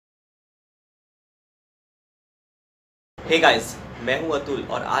Hey guys, मैं हूं अतुल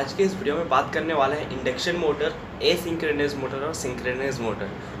और आज के इस वीडियो में बात करने वाला है इंडक्शन मोटर, एसिंक्रोनस मोटर और सिंक्रोनस मोटर,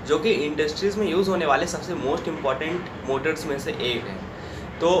 जो कि इंडस्ट्रीज़ में यूज़ होने वाले सबसे मोस्ट इम्पॉर्टेंट मोटर्स में से एक है।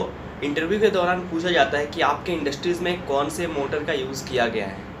 तो इंटरव्यू के दौरान पूछा जाता है कि आपके इंडस्ट्रीज़ में कौन से मोटर का यूज़ किया गया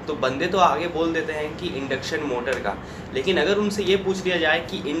है, तो बंदे तो आगे बोल देते हैं कि इंडक्शन मोटर का, लेकिन अगर उनसे ये पूछ लिया जाए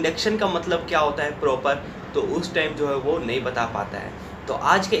कि इंडक्शन का मतलब क्या होता है प्रॉपर, तो उस टाइम जो है वो नहीं बता पाता है। तो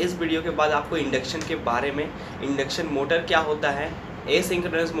आज के इस वीडियो के बाद आपको इंडक्शन के बारे में, इंडक्शन मोटर क्या होता है,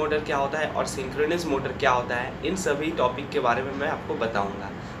 एसिंक्रोनस मोटर क्या होता है और सिंक्रोनस मोटर क्या होता है, इन सभी टॉपिक के बारे में मैं आपको बताऊंगा।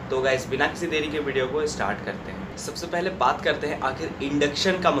 तो गाइस, बिना किसी देरी के वीडियो को स्टार्ट करते हैं। सबसे पहले बात करते हैं आखिर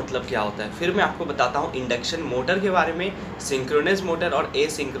इंडक्शन का मतलब क्या होता है, फिर मैं आपको बताता हूँ इंडक्शन मोटर के बारे में, सिंक्रोनस मोटर और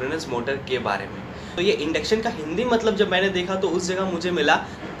एसिंक्रोनस मोटर के बारे में। तो ये इंडक्शन का हिंदी मतलब जब मैंने देखा तो उस जगह मुझे मिला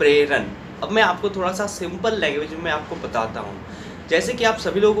प्रेरण। अब मैं आपको थोड़ा सा सिंपल लैंग्वेज में आपको बताता हूँ। जैसे कि आप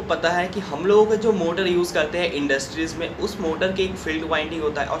सभी लोगों को पता है कि हम लोगों का जो मोटर यूज़ करते हैं इंडस्ट्रीज़ में, उस मोटर के एक फील्ड वाइंडिंग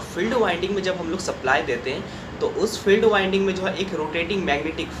होता है और फील्ड वाइंडिंग में जब हम लोग सप्लाई देते हैं तो उस फील्ड वाइंडिंग में जो है एक रोटेटिंग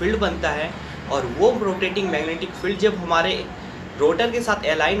मैग्नेटिक फील्ड बनता है, और वो रोटेटिंग मैग्नेटिक फील्ड जब हमारे रोटर के साथ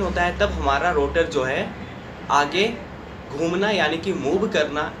अलाइन होता है तब हमारा रोटर जो है आगे घूमना यानी कि मूव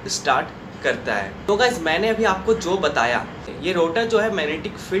करना स्टार्ट करता है। तो गाइस, मैंने अभी आपको जो बताया, ये रोटर जो है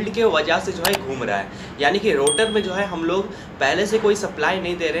मैग्नेटिक फील्ड के वजह से जो है घूम रहा है, यानी कि रोटर में जो है हम लोग पहले से कोई सप्लाई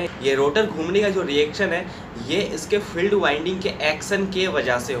नहीं दे रहे हैं। ये रोटर घूमने का जो रिएक्शन है ये इसके फील्ड वाइंडिंग के एक्शन के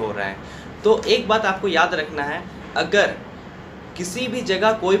वजह से हो रहा है। तो एक बात आपको याद रखना है, अगर किसी भी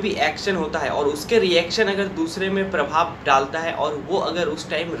जगह कोई भी एक्शन होता है और उसके रिएक्शन अगर दूसरे में प्रभाव डालता है और वो अगर उस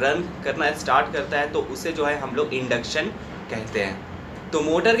टाइम रन करना स्टार्ट करता है तो उसे जो है हम लोग इंडक्शन कहते हैं। तो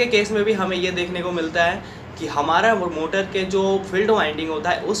मोटर के केस में भी हमें ये देखने को मिलता है कि हमारा वो मोटर के जो फील्ड वाइंडिंग होता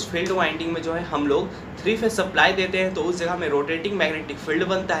है उस फील्ड वाइंडिंग में जो है हम लोग 3 फेज सप्लाई देते हैं, तो उस जगह में रोटेटिंग मैग्नेटिक फील्ड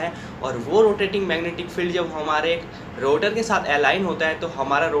बनता है, और वो रोटेटिंग मैग्नेटिक फील्ड जब हमारे रोटर के साथ अलाइन होता है तो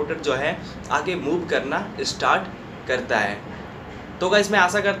हमारा रोटर जो है आगे मूव करना स्टार्ट करता है। तो गाइस, मैं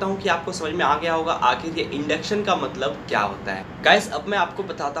आशा करता हूँ कि आपको समझ में आ गया होगा आखिर ये इंडक्शन का मतलब क्या होता है। गाइस, अब मैं आपको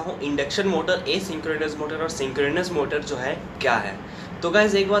बताता हूँ इंडक्शन मोटर, एसिंक्रोनस मोटर और सिंक्रोनस मोटर जो है क्या है। तो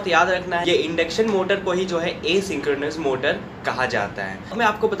गाइस, एक बात याद रखना है, ये इंडक्शन मोटर को ही जो है एसिंक्रोनस मोटर कहा जाता है। अब मैं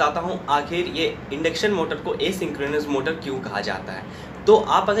आपको बताता हूँ आखिर ये इंडक्शन मोटर को एसिंक्रोनस मोटर क्यों कहा जाता है। तो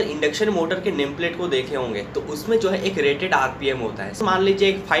आप अगर इंडक्शन मोटर के नेम प्लेट को देखे होंगे तो उसमें जो है एक रेटेड आरपीएम होता है। मान लीजिए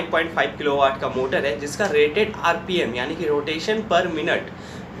एक 5.5 किलोवाट का मोटर है जिसका रेटेड आरपीएम यानी कि रोटेशन पर मिनट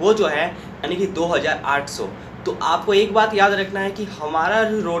वो जो है यानी कि 2800। तो आपको एक बात याद रखना है कि हमारा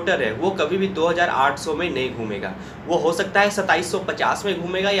जो रोटर है वो कभी भी 2800 में नहीं घूमेगा, वो हो सकता है 2750 में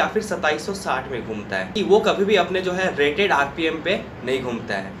घूमेगा या फिर 2760 में घूमता है, कि वो कभी भी अपने जो है रेटेड आरपीएम पे नहीं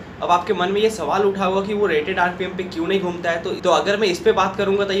घूमता है। अब आपके मन में ये सवाल उठा होगा कि वो रेटेड आरपीएम पे क्यों नहीं घूमता है, तो अगर मैं इस पे बात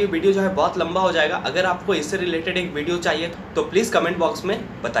करूंगा तो ये वीडियो जो है बहुत लंबा हो जाएगा। अगर आपको इससे रिलेटेड एक वीडियो चाहिए तो प्लीज़ कमेंट बॉक्स में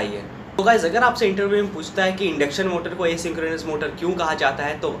बताइए। तो गाइस, अगर आपसे इंटरव्यू में पूछता है कि इंडक्शन मोटर को एसिंक्रोनस मोटर क्यों कहा जाता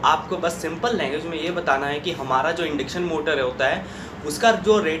है, तो आपको बस सिंपल लैंग्वेज में ये बताना है कि हमारा जो इंडक्शन मोटर होता है उसका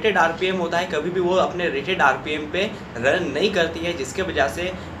जो रेटेड आरपीएम होता है कभी भी वो अपने रेटेड आरपीएम पे रन नहीं करती है, जिसके वजह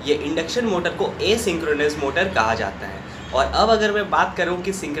से ये इंडक्शन मोटर को एसिंक्रोनस मोटर कहा जाता है। और अब अगर मैं बात करूं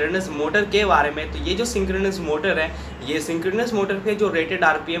कि सिंक्रोनस मोटर के बारे में, तो ये जो सिंक्रोनस मोटर है, ये सिंक्रोनस मोटर के जो रेटेड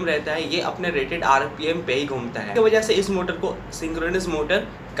आरपीएम रहता है ये अपने रेटेड आरपीएम पे ही घूमता है, इसकी वजह से इस मोटर को सिंक्रोनस मोटर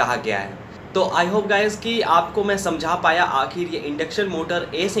कहा गया है। तो आई होप गाइस कि आपको मैं समझा पाया आखिर ये इंडक्शन मोटर,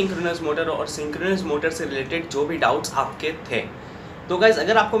 एसिंक्रोनस मोटर और सिंक्रोनस मोटर से रिलेटेड जो भी डाउट्स आपके थे। तो गाइस,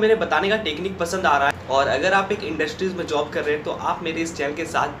 अगर आपको मेरे बताने का टेक्निक पसंद आ रहा है और अगर आप एक इंडस्ट्रीज़ में जॉब कर रहे हैं तो आप मेरे इस चैनल के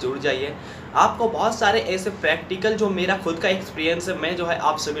साथ जुड़ जाइए। आपको बहुत सारे ऐसे प्रैक्टिकल जो मेरा खुद का एक्सपीरियंस है मैं जो है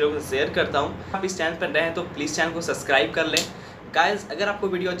आप सभी लोगों से शेयर करता हूँ। आप इस चैनल पर नए हैं तो प्लीज़ चैनल को सब्सक्राइब कर लें। गाइस, अगर आपको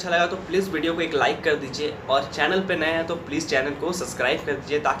वीडियो अच्छा लगा तो प्लीज़ वीडियो को एक लाइक कर दीजिए, और चैनल पे नए हैं तो प्लीज़ चैनल को सब्सक्राइब कर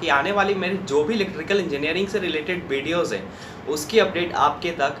दीजिए, ताकि आने वाली मेरी जो भी इलेक्ट्रिकल इंजीनियरिंग से रिलेटेड वीडियोज़ है उसकी अपडेट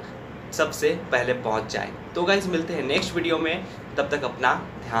आपके तक सबसे पहले पहुंच जाए। तो गाइस, मिलते हैं नेक्स्ट वीडियो में, तब तक अपना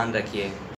ध्यान रखिए।